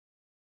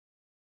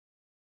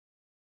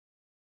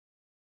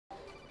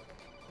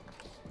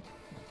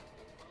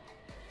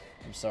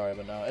I'm sorry,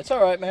 but no. It's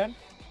alright, man.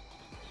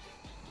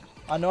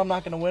 I know I'm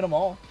not going to win them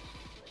all.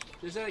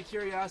 Just out of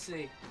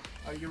curiosity,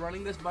 are you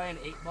running this by an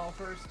 8-ball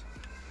first?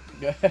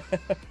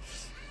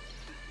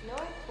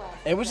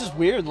 It was just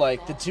weird,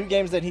 like, the 2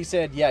 games that he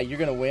said, yeah, you're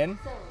going to win,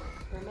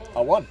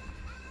 I won.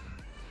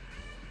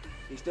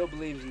 He still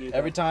believes in you, though.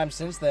 Every time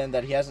since then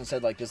that he hasn't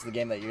said, like, this is the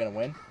game that you're going to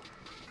win,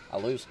 I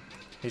lose.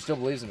 He still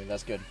believes in me.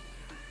 That's good.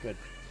 Good.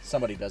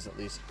 Somebody does, at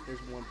least.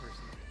 There's one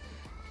person.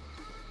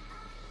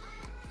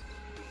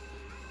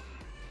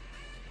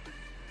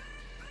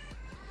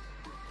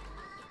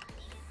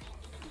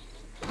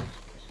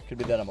 Could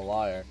be that I'm a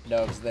liar.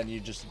 No, because then you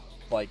just,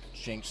 like,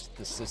 jinxed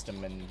the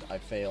system and I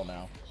fail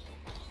now.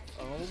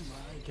 Oh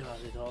my god,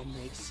 it all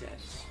makes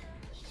sense.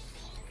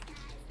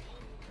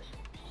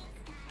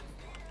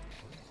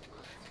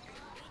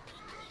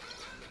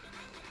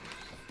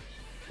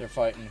 They're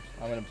fighting.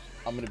 I'm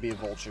gonna be a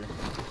vulture.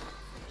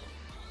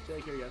 Just out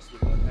of curiosity,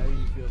 how do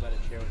you feel about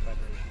a chair with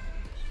vibration?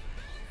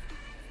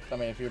 I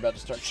mean, if you're about to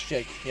start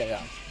shake,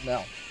 yeah.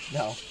 No.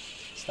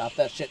 Stop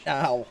that shit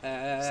now.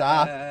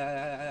 Stop.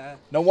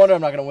 No wonder I'm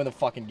not gonna win the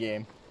fucking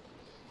game.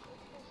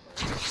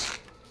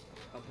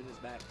 Humping his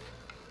back.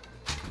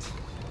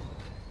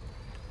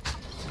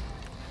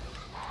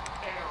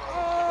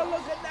 Oh,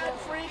 look at that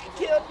freak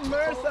killed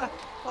Mirtha.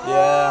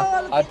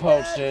 Yeah, Oh, I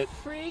poached it.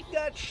 Freak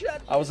got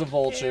shot. I was a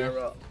vulture.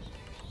 Arrow.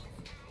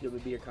 You want me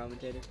to be your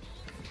commentator?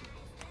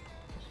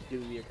 You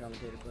want me to be your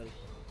commentator, buddy?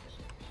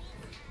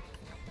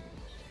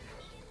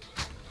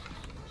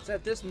 It's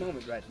at this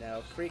moment right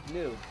now, Freak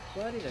knew,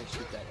 why did I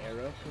shoot that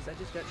arrow? Because I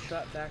just got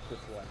shot back with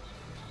one.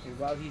 And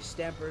while he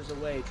stampers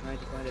away trying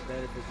to find a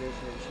better position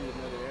and shoot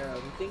another arrow,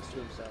 he thinks to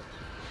himself,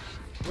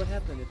 what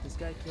happened if this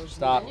guy kills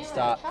me?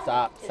 Stop.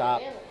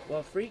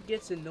 Well, Freak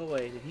gets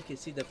annoyed and he can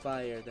see the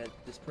fire that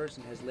this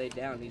person has laid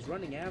down. He's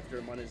running after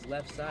him on his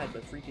left side,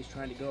 but Freak is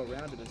trying to go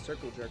around him and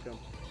circle jerk him.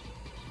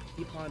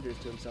 He ponders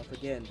to himself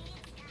again,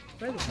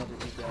 where the hell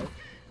did he go?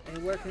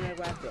 And where can I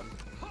whack him?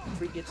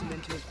 Freak gets him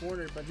into a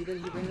corner, but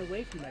then he ran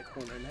away from that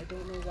corner, and I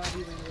don't know why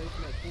he ran away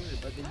from that corner,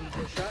 but then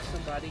he just shot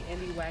somebody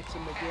and he whacks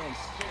him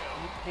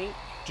again.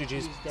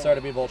 GG's. Sorry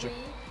to be a vulture.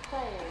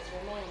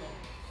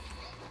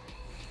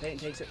 Paint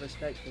takes it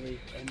respectfully,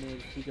 and then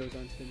he goes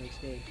on to the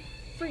next game.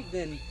 Freak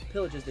then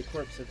pillages the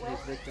corpse of his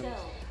victims.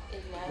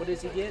 What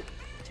does he get?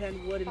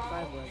 10 wood and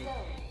 5 leather.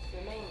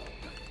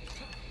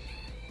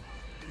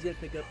 He's going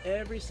to pick up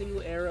every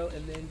single arrow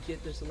and then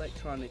get this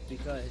electronic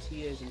because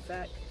he is, in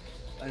fact,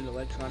 an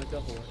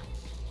electronica whore.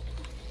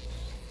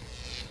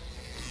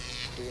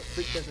 But what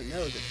Freak doesn't know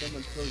is that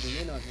someone's closing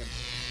in on him.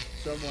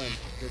 Someone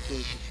that's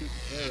going to shoot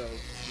the arrow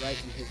right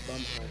in his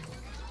bumhole.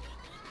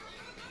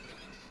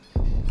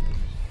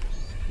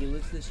 He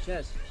looks this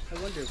chest. I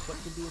wonder what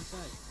can be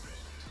inside.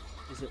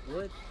 Is it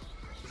wood?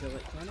 Is it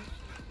electronic?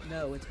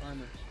 No, it's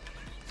armor.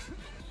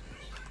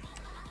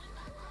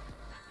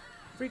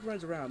 Freak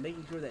runs around,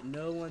 making sure that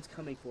no one's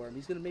coming for him.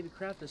 He's going to maybe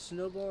craft a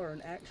snowball or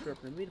an axe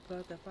sharpener, maybe to put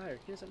out that fire.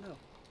 He doesn't know.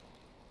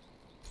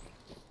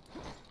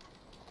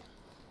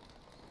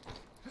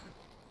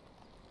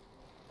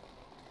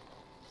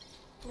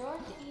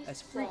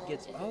 As Freak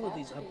gets all of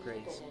these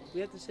upgrades,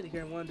 we have to sit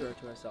here and wonder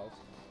to ourselves,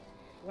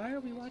 why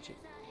are we watching?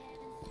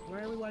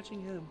 Why are we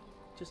watching him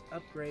just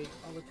upgrade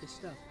all of his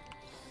stuff?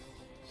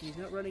 He's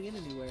not running in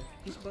anywhere.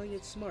 He's playing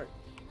it smart.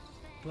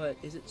 But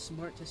is it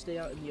smart to stay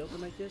out in the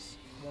open like this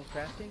while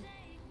crafting?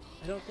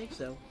 I don't think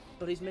so.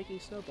 But he's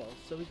making snowballs,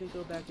 so we can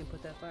go back and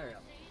put that fire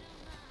out.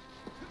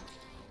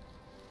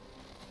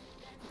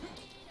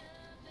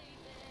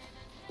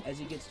 As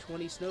he gets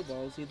 20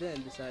 snowballs, he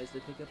then decides to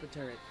pick up a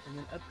turret, and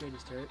then upgrade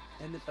his turret,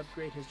 and then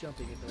upgrade his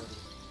jumping ability.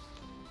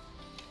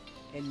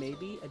 And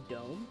maybe a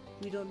dome?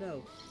 We don't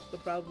know,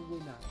 but probably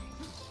not.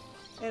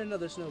 And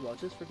another snowball,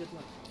 just for good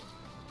luck.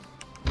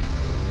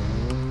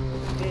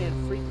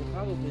 And Freak will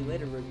probably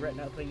later regret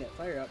not putting that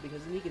fire out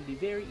because then he can be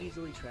very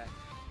easily tracked.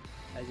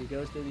 As he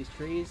goes through these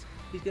trees,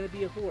 he's gonna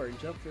be a whore and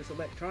jump for this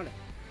electronic.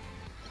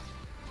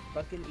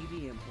 Fucking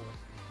EDM whore.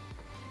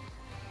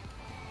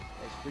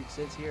 As Freak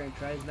sits here and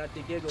tries not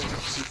to giggle,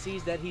 he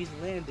sees that he's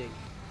landing.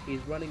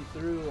 He's running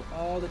through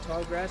all the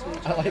tall grass.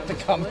 I like the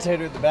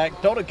commentator in the back.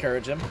 Don't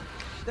encourage him.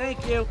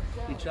 Thank you.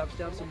 He chops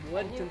down some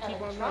wood and can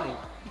keep on running.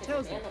 He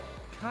tells the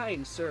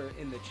kind sir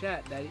in the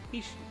chat that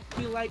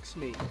he likes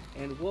me.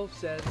 And Wolf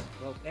says,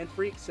 well, and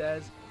Freak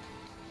says,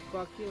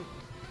 fuck you.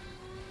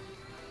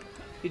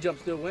 He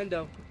jumps through a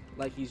window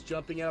like he's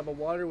jumping out of the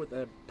water with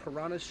a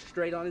piranha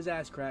straight on his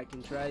ass crack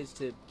and tries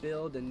to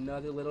build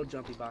another little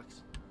jumpy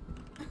box.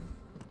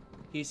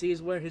 He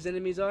sees where his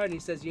enemies are and he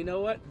says, you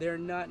know what? They're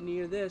not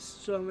near this,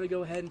 so I'm going to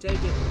go ahead and take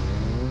it.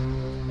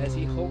 As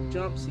he Hulk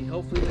jumps, he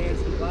hopefully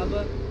lands in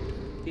lava.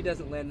 He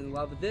doesn't land in the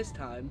lava this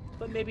time,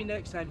 but maybe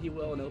next time he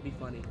will and it'll be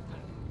funny.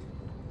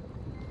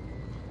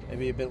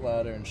 Maybe a bit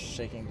louder and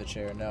shaking the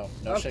chair. No,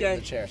 Okay. shaking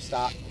the chair.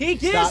 Stop. He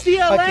gets Stop. the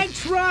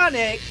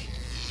electronic,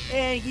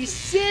 and he's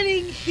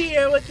sitting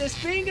here with his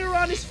finger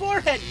on his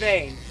forehead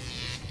vein.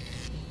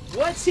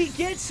 Once he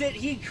gets it,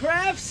 he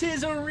crafts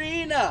his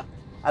arena.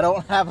 I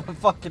don't have a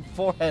fucking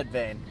forehead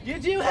vein. You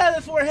do have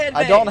a forehead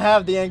vein. I don't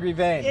have the angry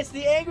vein. It's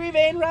the angry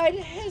vein right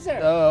here.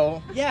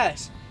 No.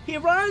 Yes. He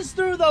runs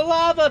through the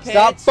lava pit.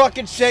 Stop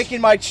fucking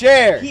shaking my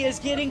chair. He is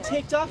getting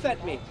ticked off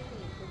at me.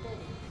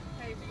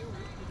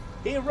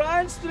 He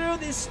runs through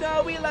this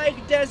snowy,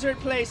 like, desert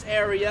place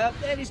area,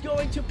 and he's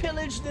going to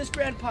pillage this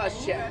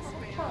grandpa's chest.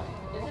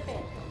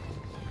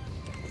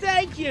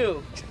 Thank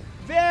you.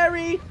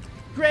 Very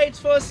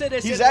grateful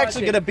citizen. He's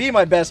actually going to be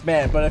my best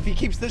man, but if he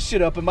keeps this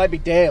shit up, it might be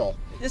Dale.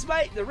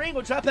 The ring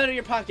will drop out of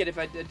your pocket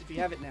if you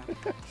have it now.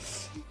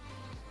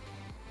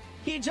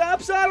 He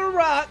jumps on a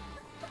rock.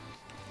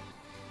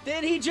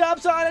 Then he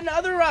jumps on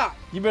another rock.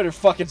 You better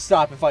fucking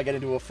stop if I get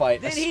into a fight.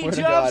 Then I he swear to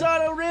jumps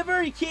God. on a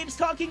river. He keeps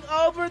talking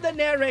over the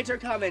narrator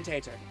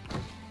commentator.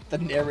 The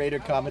narrator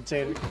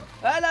commentator.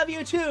 I love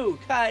you too,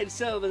 kind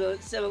civil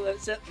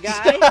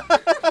guy.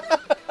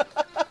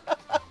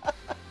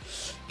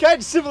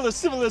 Kind civil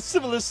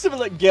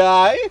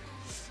guy.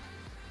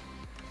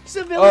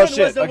 Civilian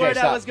shit. was the Okay, word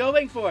I stop. was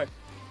going for.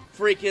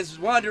 Freak is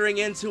wandering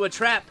into a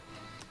trap.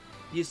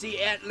 You see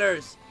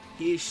antlers.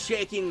 He's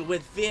shaking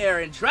with fear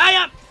and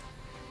triumph.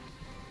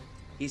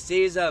 He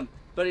sees them,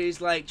 but he's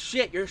like,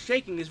 shit, your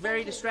shaking is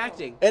very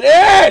distracting. It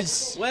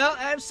is! Well,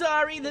 I'm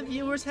sorry, the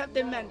viewers have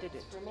demanded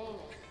it.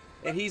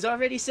 And he's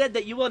already said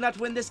that you will not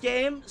win this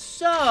game,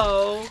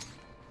 so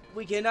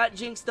we cannot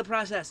jinx the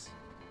process.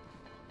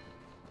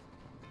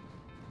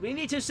 We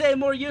need to say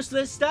more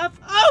useless stuff?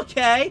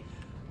 Okay.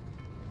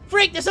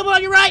 Freak, there's someone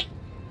on your right!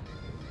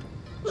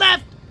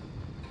 Left!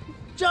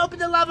 Jump in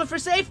the lava for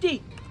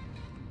safety!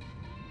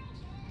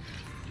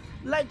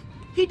 Like,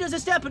 he does a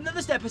step,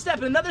 another step, a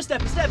step, another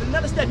step, a step,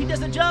 another step. He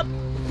does a jump.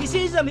 He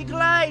sees them. He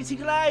glides. He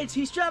glides.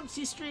 He jumps.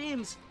 He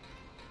streams.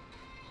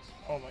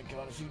 Oh my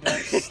God, if you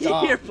don't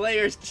stop. Your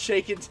player's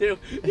shaking too.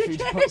 If you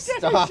don't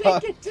stop.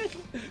 Shaking too.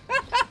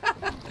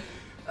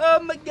 Oh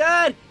my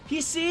God.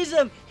 He sees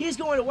him. He's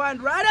going to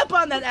wind right up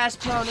on that ass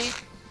pony.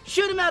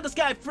 Shoot him out of the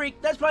sky,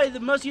 freak. That's probably the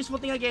most useful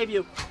thing I gave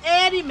you.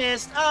 And he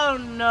missed. Oh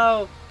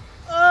no.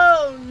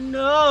 Oh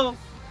no.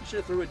 You should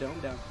have threw a dome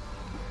down.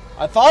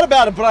 I thought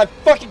about it, but I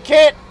fucking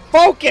can't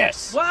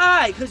focus!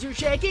 Why? Because you're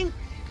shaking?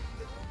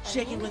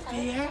 Shaking with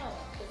fear?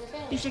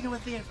 You're shaking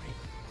with fear, freak.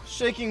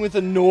 Shaking with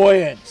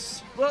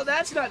annoyance. Well,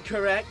 that's not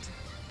correct.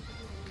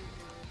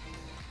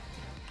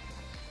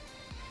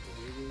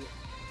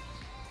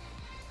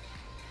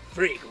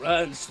 Freak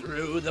runs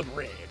through the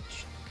bridge.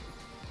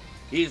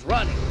 He's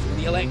running through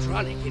the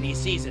electronic and he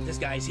sees that this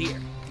guy's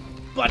here.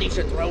 But he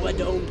should throw a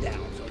dome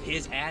down so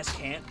his ass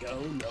can't go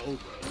nowhere.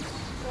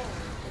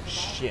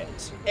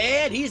 Shit.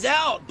 And he's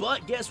out,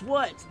 but guess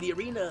what? The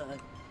arena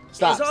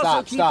Stop, is also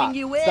stop, keeping stop,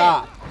 you in.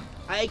 stop.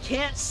 I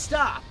can't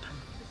stop.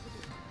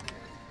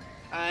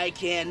 I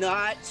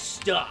cannot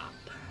stop.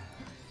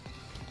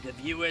 The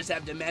viewers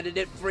have demanded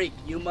it, freak.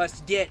 You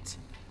must get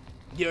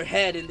your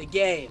head in the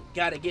game.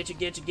 Gotta get your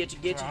head in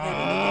the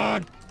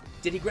game.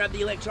 Did he grab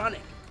the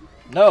electronic?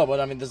 No, but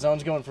I mean, the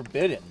zone's going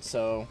forbidden,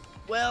 so...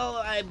 Well,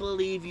 I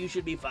believe you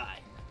should be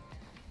fine.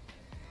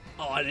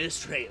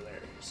 Honest trailers.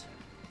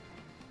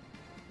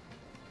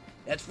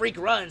 As Freak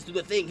runs through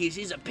the thing, he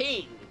sees a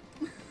ping.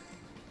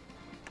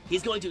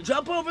 He's going to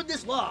jump over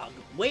this log.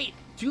 Wait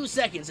 2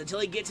 seconds until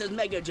he gets his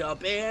mega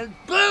jump, and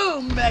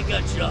boom,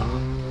 mega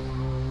jump.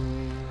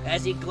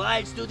 As he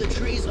glides through the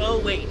trees, oh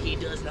wait, he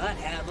does not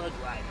have a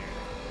glider.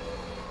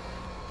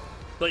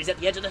 But he's at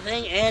the edge of the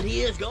thing, and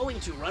he is going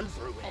to run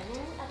through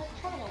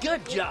it.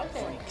 Good job,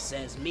 Freak,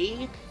 says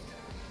me.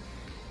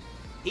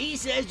 He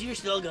says you're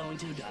still going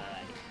to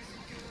die.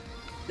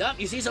 Yup,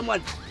 you see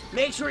someone.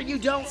 Make sure you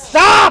don't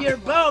stop your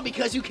bow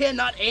because you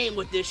cannot aim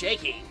with this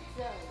shaking.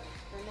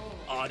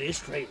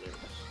 Honest trailers.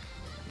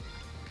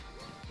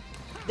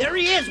 There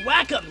he is,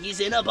 whack him. He's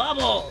in a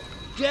bubble.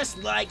 Just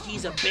like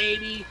he's a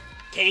baby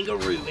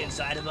kangaroo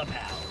inside of a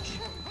pouch.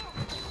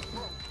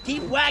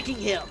 Keep whacking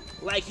him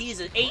like he's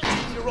an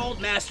 18-year-old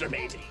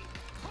masturbating.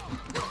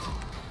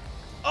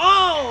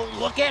 Oh,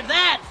 look at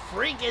that!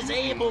 Freak is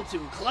able to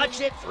clutch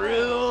it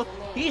through.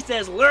 He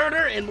says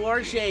learner and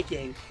more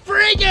shaking.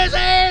 Freak is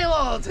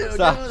able to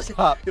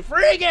stop.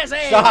 Freak is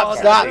able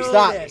to do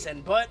stop. this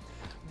and put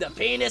the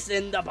penis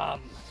in the bum.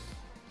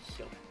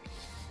 Go.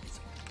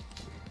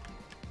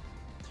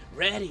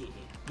 Ready.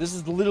 This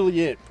is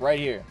literally it, right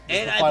here. This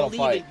is And the I final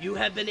believe fight. it. You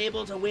have been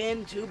able to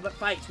win 2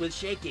 fights with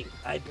shaking.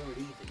 I believe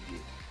in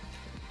you.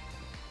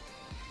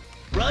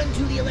 Run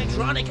to the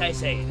electronic, I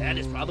say. That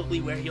is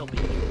probably where he'll be.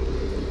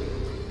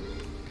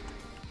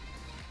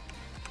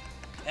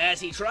 As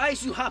he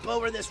tries to hop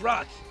over this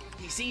rock,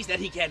 he sees that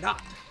he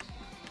cannot.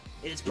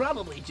 It is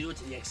probably due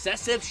to the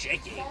excessive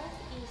shaking.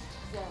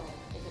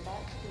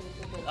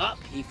 Up,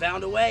 he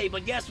found a way,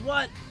 but guess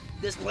what?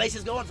 This place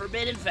is going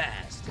forbidden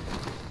fast.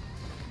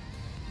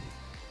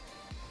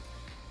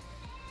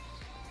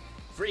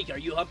 Freak, are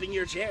you up in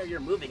your chair?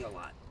 You're moving a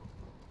lot.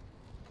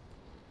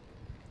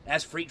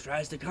 As Freak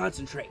tries to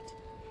concentrate,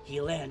 he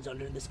lands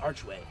under this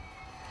archway.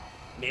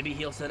 Maybe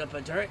he'll set up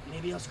a turret,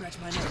 maybe he'll scratch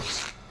my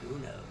nose. Who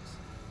knows?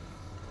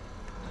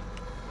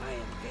 I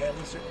am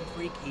fairly certain,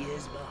 Freak, he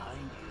is behind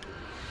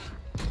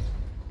you.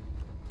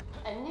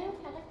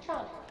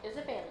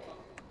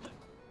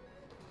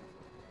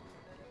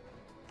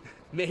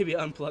 maybe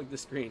unplug the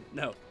screen.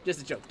 No,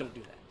 just a joke. Don't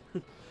do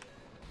that.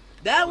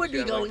 That would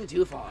be going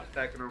too far.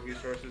 Attacking our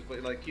resources,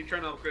 but like keep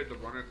trying to upgrade the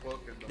runner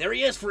cloak. And There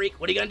he is, freak.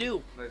 What are you gonna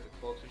do? Like the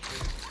cloaks and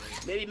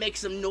shit. Maybe make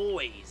some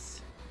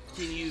noise.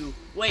 Can you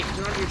wait?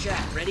 Turn on your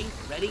chat. Ready?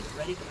 Ready?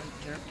 Ready? Come on,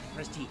 turn.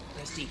 Press T.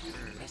 Press T.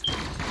 Press T. Press T.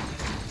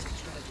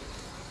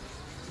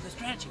 The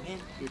strategy, man.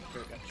 You're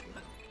got shooting.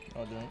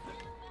 Oh, doing.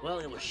 Well,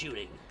 it was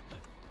shooting.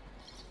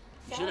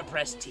 You should have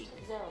pressed T.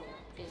 Zone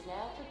is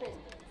now forbidden.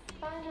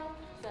 Final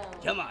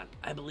zone. Come on,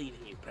 I believe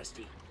in you. Press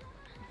T.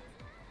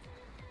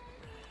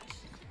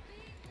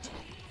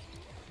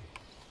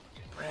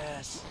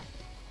 Press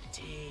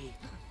T.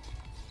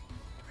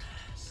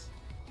 Press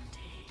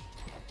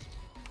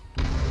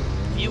T.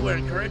 Viewer,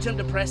 encourage him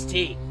to press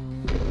T.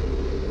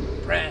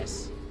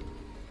 Press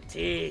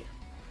T.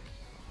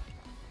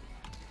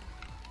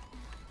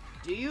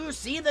 Do you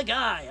see the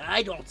guy?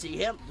 I don't see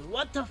him.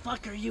 What the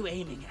fuck are you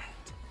aiming at?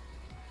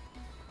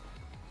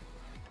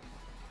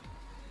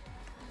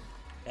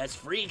 As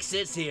Freak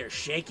sits here,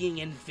 shaking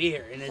in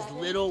fear in his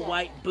little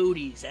white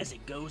booties as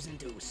it goes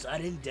into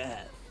sudden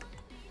death.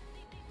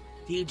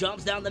 He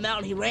jumps down the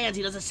mountain, he lands,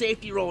 he does a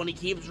safety roll, and he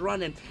keeps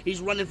running.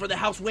 He's running for the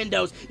house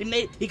windows.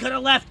 He could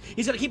have left.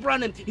 He's gonna keep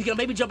running. He's gonna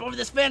maybe jump over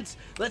this fence.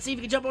 Let's see if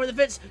he can jump over the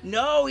fence.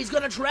 No, he's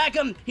gonna track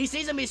him. He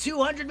sees him, he's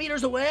 200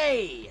 meters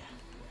away.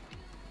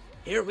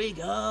 Here we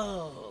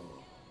go.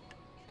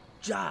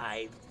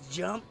 Jive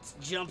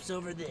jumps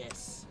over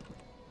this.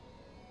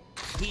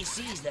 He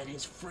sees that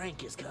his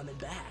Frank is coming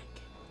back.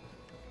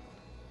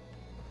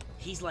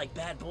 He's like,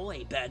 bad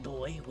boy,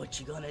 what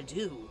you gonna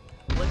do?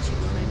 What you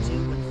gonna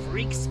do when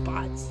Freak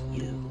spots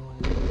you?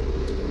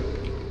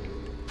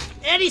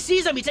 And he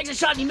sees him, he takes a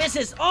shot and he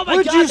misses. Oh my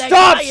Would god, you that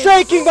stop guy is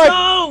shaking my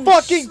so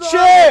fucking slow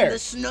chair? in the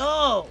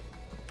snow.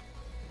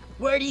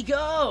 Where'd he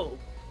go?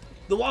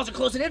 The walls are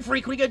closing in,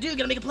 Freak. What are you gonna do? You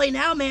gotta make a play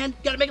now, man.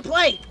 Gotta make a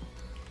play.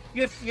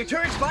 Your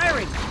turret's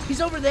firing.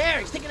 He's over there.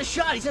 He's taking a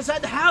shot. He's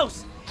inside the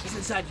house. He's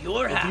inside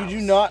your house. If you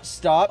do not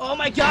stop. Oh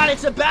my god,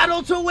 it's a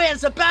battle to win.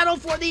 It's a battle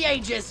for the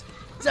ages.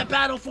 It's a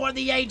battle for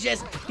the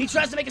ages. He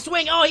tries to make a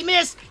swing. Oh, he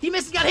missed. He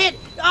missed. He got hit.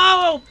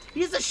 Oh,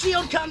 the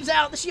shield comes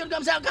out. The shield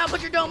comes out. God,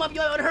 put your dome up. You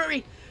gotta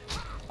hurry.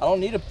 I don't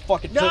need to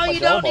fucking put No, my you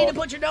don't dome need up. to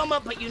put your dome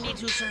up, but you need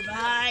to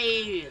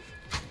survive.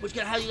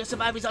 How you gonna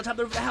survive? He's on top of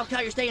the roof of the house.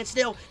 Kyle, you're staying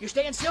still. You're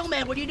staying still,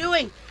 man. What are you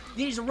doing?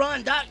 You need to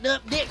run. Docked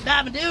up, dick,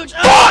 diving dudes.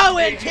 Oh,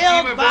 and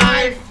killed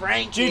by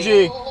Frankie.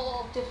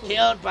 GG.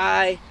 Killed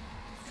by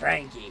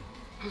Frankie.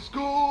 Let's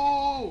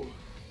go!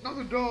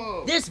 Another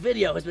dub! This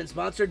video has been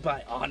sponsored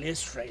by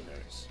Honest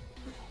Trailers.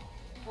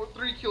 For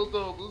 3 kill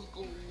dub, let's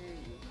go!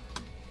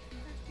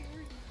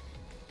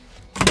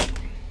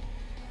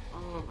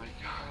 Oh my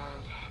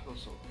god, that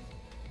was so good.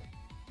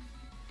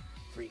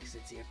 Freak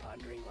sits here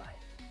pondering life.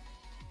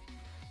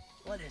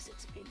 What is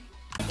its meaning?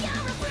 You're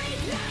a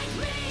freak like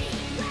me.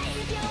 Play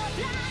with your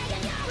flag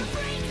and you're a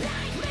freak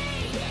like me.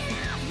 Get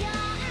off your